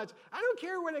so much. I don't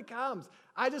care when it comes.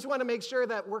 I just want to make sure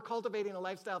that we're cultivating a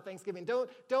lifestyle of Thanksgiving.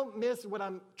 Don't miss what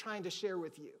I'm trying to share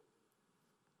with you.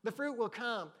 The fruit will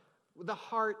come. The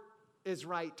heart is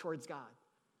right towards God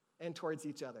and towards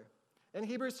each other. In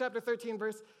Hebrews chapter 13,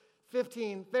 verse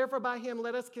 15, therefore by him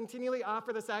let us continually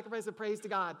offer the sacrifice of praise to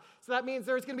God. So that means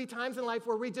there's going to be times in life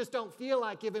where we just don't feel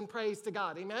like giving praise to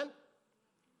God. Amen?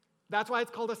 That's why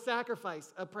it's called a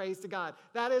sacrifice of praise to God.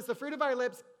 That is the fruit of our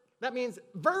lips That means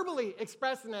verbally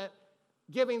expressing it,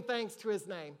 giving thanks to his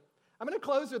name. I'm going to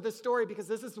close with this story because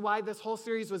this is why this whole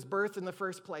series was birthed in the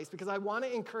first place, because I want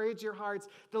to encourage your hearts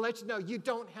to let you know you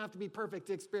don't have to be perfect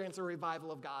to experience a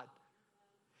revival of God.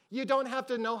 You don't have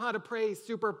to know how to pray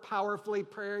super powerfully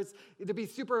prayers to be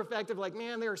super effective, like,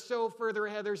 man, they're so further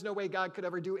ahead, there's no way God could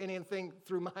ever do anything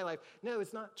through my life. No,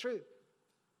 it's not true.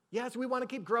 Yes, we want to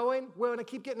keep growing. We want to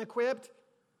keep getting equipped.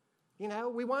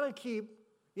 We want to keep,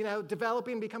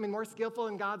 developing, becoming more skillful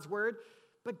in God's word.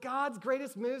 But God's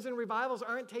greatest moves and revivals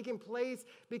aren't taking place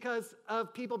because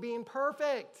of people being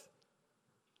perfect.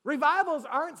 Revivals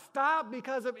aren't stopped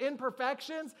because of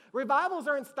imperfections. Revivals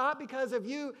aren't stopped because of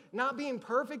you not being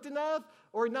perfect enough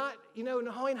or not,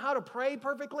 knowing how to pray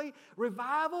perfectly.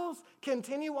 Revivals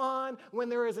continue on when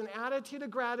there is an attitude of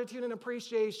gratitude and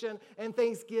appreciation and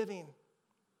thanksgiving.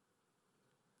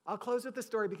 I'll close with this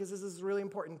story because this is really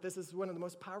important. This is one of the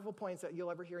most powerful points that you'll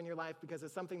ever hear in your life because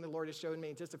it's something the Lord has shown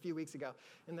me just a few weeks ago.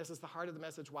 And this is the heart of the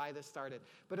message why this started.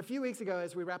 But a few weeks ago,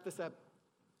 as we wrap this up,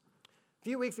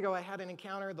 I had an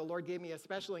encounter. The Lord gave me a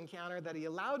special encounter that he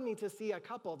allowed me to see a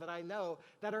couple that I know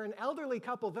that are an elderly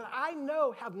couple that I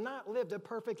know have not lived a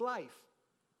perfect life.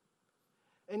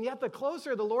 And yet the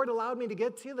closer the Lord allowed me to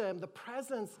get to them, the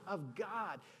presence of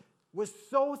God was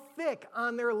so thick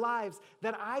on their lives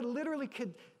that I literally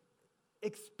could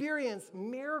experience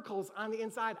miracles on the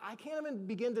inside. I can't even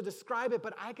begin to describe it,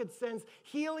 but I could sense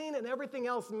healing and everything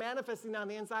else manifesting on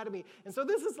the inside of me. And so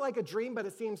this is like a dream, but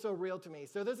it seems so real to me.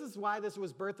 So this is why this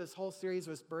whole series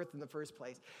was birthed in the first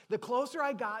place. The closer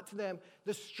I got to them,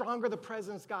 the stronger the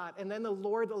presence got. And then the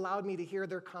Lord allowed me to hear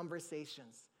their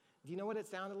conversations. Do you know what it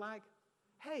sounded like?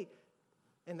 Hey,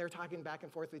 and they're talking back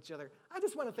and forth with each other. I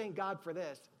just want to thank God for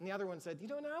this. And the other one said,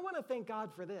 I want to thank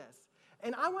God for this.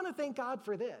 And I want to thank God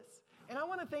for this. And I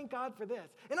want to thank God for this.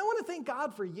 And I want to thank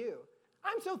God for you.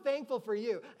 I'm so thankful for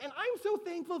you. And I'm so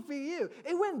thankful for you.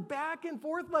 It went back and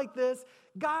forth like this.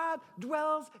 God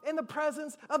dwells in the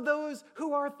presence of those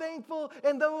who are thankful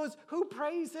and those who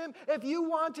praise him. If you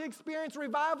want to experience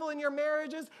revival in your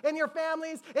marriages, in your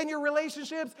families, in your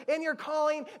relationships, in your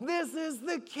calling, this is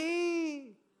the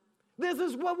key. This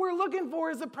is what we're looking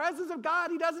for, is the presence of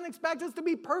God. He doesn't expect us to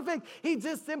be perfect. He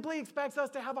just simply expects us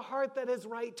to have a heart that is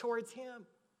right towards him.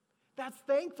 That's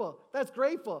thankful. That's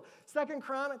grateful. 2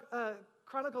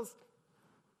 Chronicles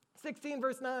 16,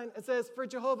 verse 9, it says, for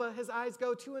Jehovah, his eyes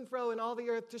go to and fro in all the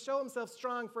earth to show himself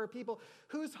strong for a people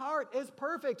whose heart is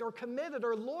perfect or committed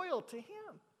or loyal to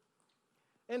him.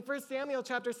 In 1 Samuel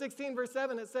chapter 16, verse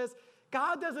 7, it says,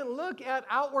 God doesn't look at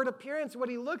outward appearance. What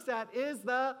he looks at is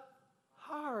the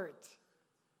heart.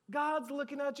 God's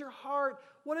looking at your heart.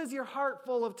 What is your heart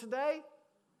full of today?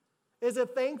 Is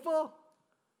it thankful?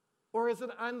 Or is it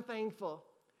unthankful?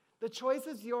 The choice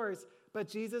is yours, but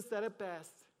Jesus said it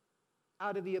best.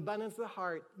 Out of the abundance of the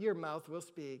heart, your mouth will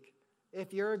speak.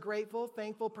 If you're a grateful,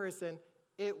 thankful person,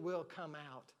 it will come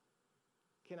out.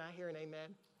 Can I hear an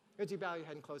amen? Would you bow your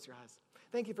head and close your eyes?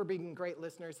 Thank you for being great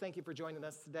listeners. Thank you for joining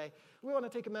us today. We want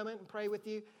to take a moment and pray with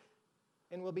you,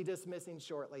 and we'll be dismissing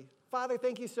shortly. Father,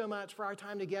 thank you so much for our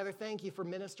time together. Thank you for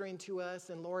ministering to us.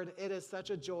 And Lord, it is such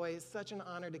a joy, it's such an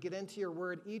honor to get into your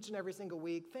word each and every single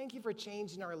week. Thank you for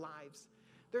changing our lives.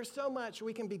 There's so much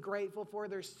we can be grateful for.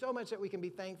 There's so much that we can be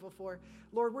thankful for.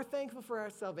 Lord, we're thankful for our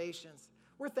salvations.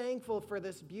 We're thankful for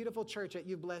this beautiful church that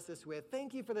you've blessed us with.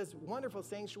 Thank you for this wonderful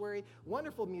sanctuary,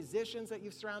 wonderful musicians that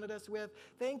you've surrounded us with.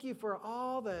 Thank you for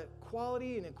all the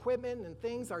quality and equipment and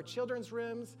things, our children's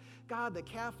rooms, God, the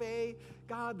cafe,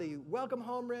 God, the welcome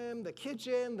home room, the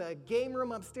kitchen, the game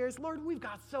room upstairs. Lord, we've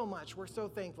got so much we're so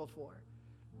thankful for.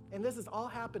 And this has all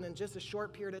happened in just a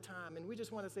short period of time. And we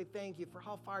just want to say thank you for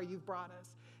how far you've brought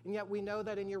us. And yet we know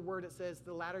that in your word it says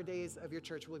the latter days of your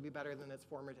church will be better than its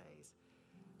former days.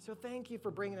 So thank you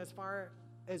for bringing us far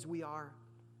as we are.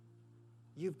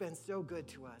 You've been so good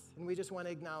to us. And we just want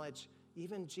to acknowledge,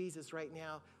 even Jesus right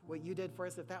now, what you did for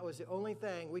us, if that was the only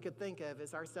thing we could think of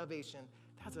as our salvation,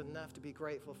 that's enough to be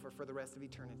grateful for the rest of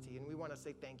eternity. And we want to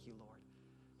say thank you, Lord.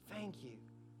 Thank you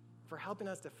for helping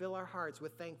us to fill our hearts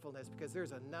with thankfulness, because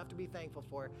there's enough to be thankful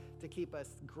for to keep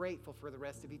us grateful for the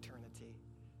rest of eternity.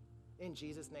 In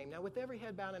Jesus' name. Now, with every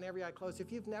head bowed and every eye closed,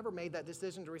 if you've never made that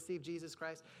decision to receive Jesus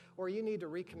Christ, or you need to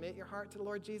recommit your heart to the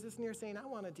Lord Jesus, and you're saying, I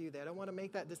want to do that. I want to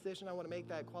make that decision. I want to make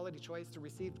that quality choice to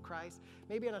receive Christ.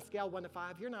 Maybe on a scale 1 to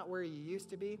 5, you're not where you used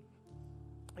to be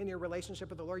in your relationship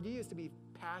with the Lord. You used to be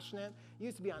passionate. You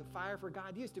used to be on fire for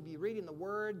God. You used to be reading the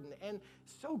Word and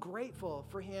so grateful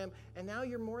for Him. And now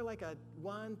you're more like a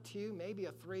 1, 2, maybe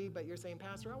a 3, but you're saying,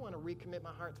 Pastor, I want to recommit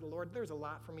my heart to the Lord. There's a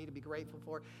lot for me to be grateful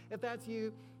for. If that's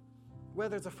you,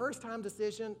 Whether it's a first-time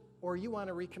decision or you want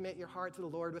to recommit your heart to the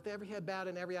Lord with every head bowed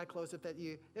and every eye closed, if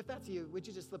that's you, would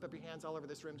you just slip up your hands all over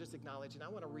this room, just acknowledging, I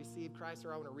want to receive Christ,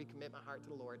 or I want to recommit my heart to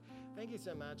the Lord. Thank you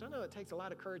so much. I know it takes a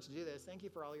lot of courage to do this. Thank you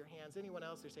for all your hands. Anyone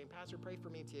else who's saying, Pastor, pray for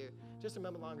me too. Just a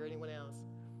moment longer. Anyone else?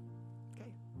 Okay,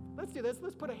 let's do this.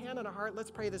 Let's put a hand on our heart. Let's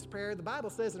pray this prayer. The Bible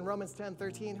says in Romans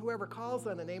 10:13, whoever calls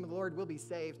on the name of the Lord will be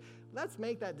saved. Let's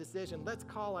make that decision. Let's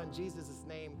call on Jesus'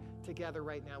 name together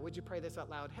right now. Would you pray this out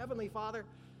loud? Heavenly Father,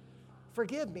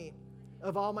 forgive me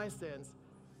of all my sins.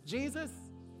 Jesus,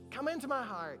 come into my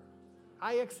heart.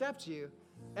 I accept you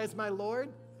as my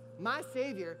Lord, my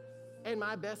Savior, and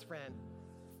my best friend.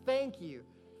 Thank you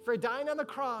for dying on the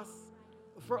cross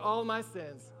for all my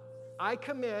sins. I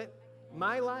commit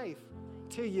my life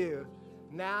to you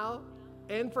now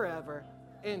and forever.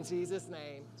 In Jesus'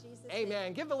 name,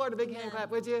 amen. Give the Lord a big hand clap,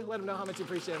 would you? Let him know how much you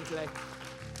appreciate him today.